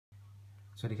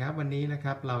สวัสดีครับวันนี้นะค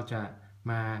รับเราจะ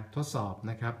มาทดสอบ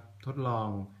นะครับทดลอง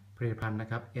ผลิตภัณฑ์นะ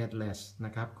ครับ Ageless น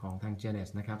ะครับของทาง Genes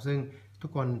นะครับซึ่งทุ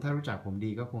กคนถ้ารู้จักผม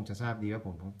ดีก็คงจะทราบดีว่าผ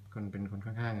มเป็นคนค่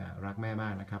อนข้างรักแม่มา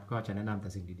กนะครับก็จะแนะนำแต่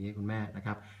สิ่งดีๆให้คุณแม่นะค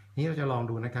รับนี้เราจะลอง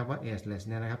ดูนะครับว่า Ageless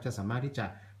เนี่ยนะครับจะสามารถที่จะ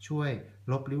ช่วย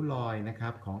ลบริ้วรอยนะครั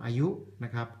บของอายุน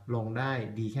ะครับลงได้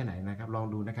ดีแค่ไหนนะครับลอง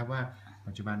ดูนะครับว่า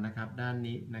ปัจจุบันนะครับด้าน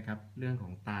นี้นะครับเรื่องขอ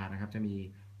งตานะครับจะมี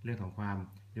เรื่องของความ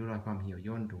ริ้วรอยความเหี่ยว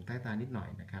ย่นถุงใต้ตานิดหน่อย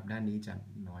นะครับด้านนี้จะ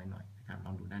น้อยหน่อยนะครับล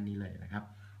องดูด้านนี้เลยนะครับ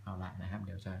เอาละนะครับเ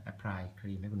ดี๋ยวจะ apply ค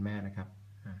รีมให้คุณแม่นะครับ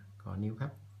ขอนิ้วครั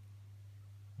บ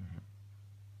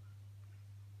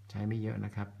ใช้ไม่เยอะน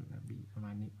ะครับบีบประม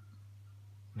าณนี้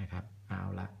นะครับเอา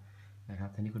ละนะครับ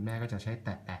ทีนี้คุณแม่ก็จะใช้แ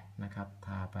ตะๆนะครับท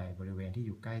าไปบริเวณที่อ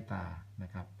ยู่ใกล้ตานะ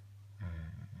ครับ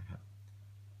นะครับ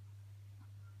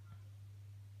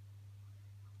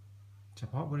เฉ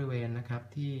พาะบริเวณนะครับ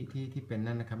ที่เป็น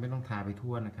นั่นนะครับไม่ต้องทาไป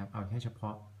ทั่วนะครับเอาแค่เฉพา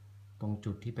ะตรง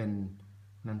จุดที่เป็น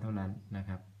นั่นเท่านั้นนะค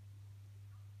รับ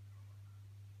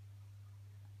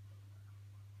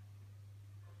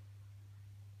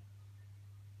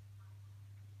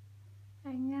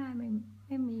ง่ายไ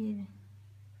ม่มี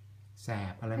แส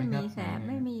บอะไรไหมครับไม่มีแสบ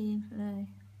ไม่มีเลย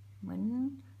เหมือน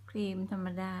ครีมธรรม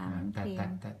ดา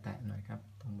แตะหน่อยครับ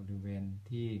ตรงบริเวณ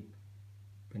ที่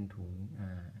เป็นถุง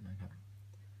นะครับ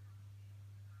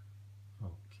โอ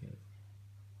เค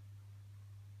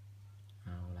เอ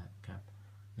าละครับ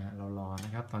นะเรารอน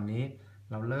ะครับตอนนี้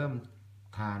เราเริ่ม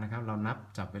ทานะครับเรานับ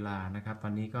จับเวลานะครับตอ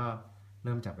นนี้ก็เ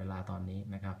ริ่มจับเวลาตอนนี้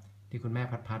นะครับที่คุณแม่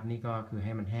พัดนี่ก็คือใ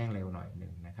ห้มันแห้งเร็วหน่อยห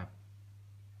นึ่งนะครับ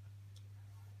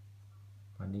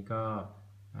ตอนนี้ก็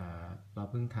เรา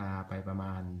เพิ่งทาไปประม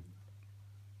าณ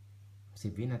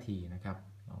10 วินาทีนะครับ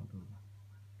ลองดู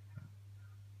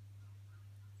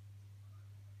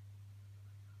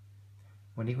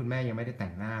วันนี้คุณแม่ยังไม่ได้แต่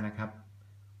งหน้านะครับ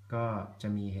ก็จะ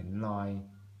มีเห็นรอย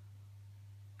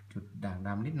จุดด่างด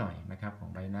ำนิดหน่อยนะครับของ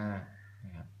ใบหน้าน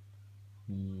ะครับ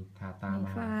มีทาตาม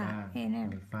าบ้าง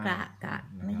มีฝ้ากะ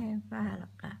ไม่ใช่ฝ้าหร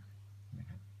อกกะนะ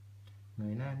ครับเง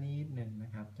ยหน้านิดนึงนะ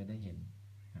ครับจะได้เห็น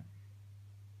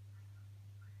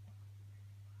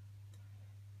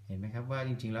เห็นไหมครับว่าจ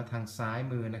ริงๆแล้วทางซ้าย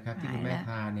มือนะครับที่คุณแม่ท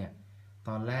าเนี่ยต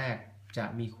อนแรกจะ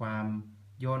มีความ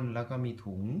ย่นแล้วก็มี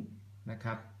ถุงนะค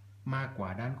รับมากกว่า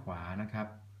ด้านขวานะครับ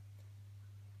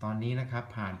ตอนนี้นะครับ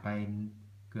ผ่านไป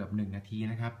เกือบ1 นาที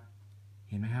นะครับ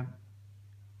เห็นไหมครับ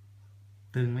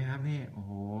ตึงไหมครับนี่โอ้โ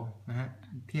หนะฮะ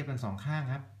เทียบกัน2 ข้าง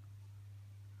ครับ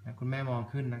คุณแม่มอง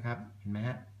ขึ้นนะครับเห็นไหมฮ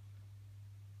ะ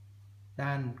ด้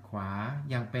านขวา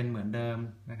ยังเป็นเหมือนเดิม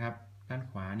นะครับด้าน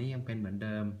ขวานี่ยังเป็นเหมือนเ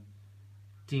ดิม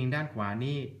จริงด้านขวา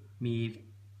นี่มี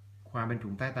ความเป็นถุ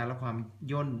งใต้ตาและความ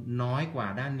ย่นน้อยกว่า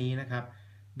ด้านนี้นะครับ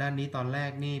ด้านนี้ตอนแร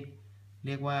กนี่เ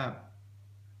รียกว่า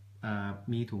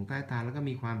มีถุงใต้ตาแล้วก็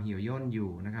มีความเหี่ยวย่นอ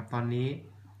ยู่นะครับตอนนี้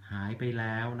หายไปแ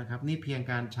ล้วนะครับนี่เพียง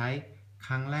การใช้ค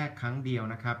รั้งแรกครั้งเดียว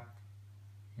นะครับ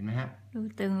เห็นไหมฮะดู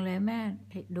ตึงเลยแม่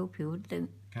ดูผิวตึ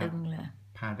งเลย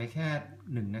ผ่านไปแค่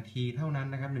1 นาทีเท่านั้น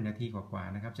นะครับ1 นาทีกว่า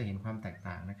ๆนะครับจะเห็นความแตก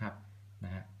ต่างนะครับน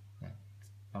ะฮะ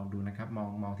ลองดูนะครับ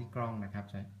มองที่กล้องนะครับ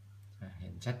จะเห็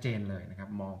นชัดเจนเลยนะครับ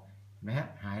มองเห็นไหมฮะ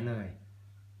หายเลย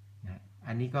นะ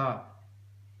อันนี้ก็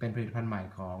เป็นผลิตภัณฑ์ใหม่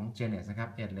ของ Genes นะครับ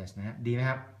Ageless นะฮะดีไหม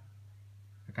ครับ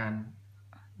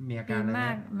มีอาการดีม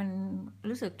ากมัน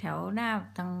รู้สึกแถวหน้า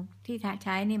ทางที่ใ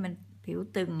ช้นี่มันผิว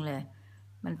ตึงเลย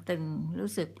มันตึง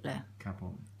รู้สึกเลยครับผ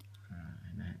ม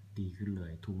นะดีขึ้นเล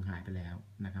ยถุงหายไปแล้ว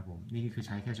นะครับผมนี่คือใ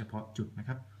ช้แค่เฉพาะจุดนะค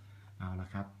รับเอาละ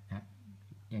ครับนะ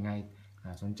ยังไง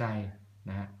สนใจ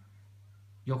นะฮะ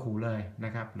ยกหูเลยน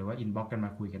ะครับหรือว่าอินบ็อกซ์กันมา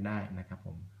คุยกันได้นะครับผ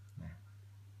มนะ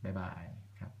บ๊ายบาย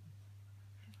ครับ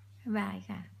บ๊ายบาย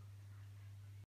ค่ะ